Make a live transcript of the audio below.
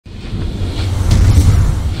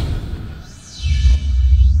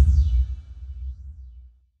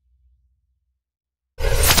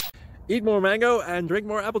Eat more mango and drink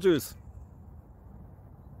more apple juice.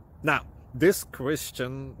 Now, this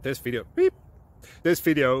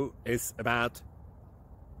video is about...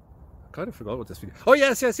 I kind of forgot what this video... Oh,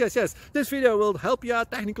 yes. This video will help you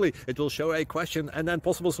out technically. It will show a question and then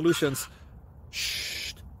possible solutions.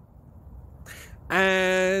 Shh.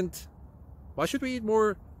 And why should we eat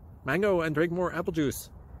more mango and drink more apple juice?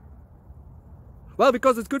 Well,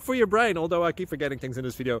 because it's good for your brain, although I keep forgetting things in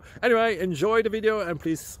this video. Anyway, enjoy the video and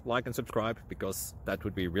please like and subscribe, because that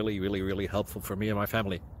would be really helpful for me and my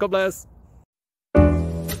family. God bless!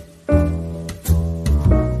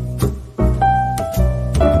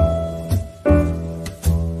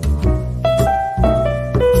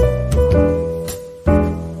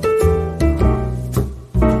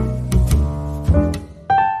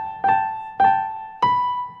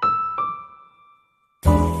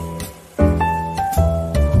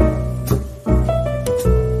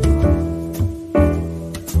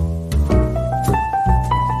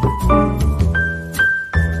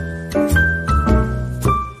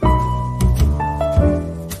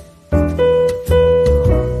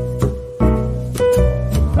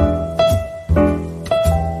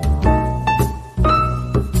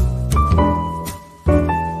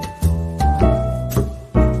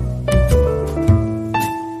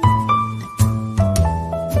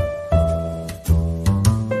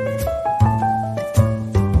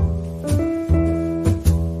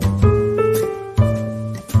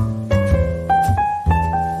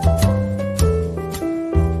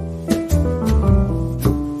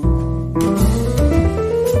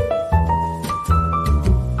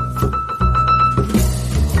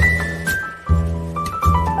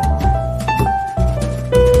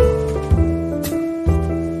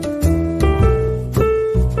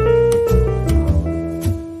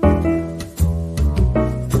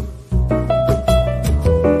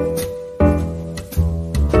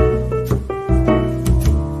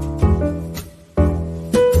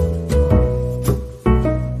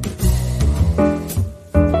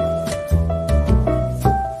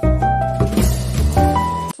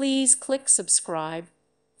 Please click subscribe.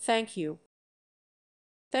 Thank you.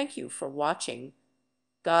 Thank you for watching.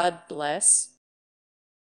 God bless.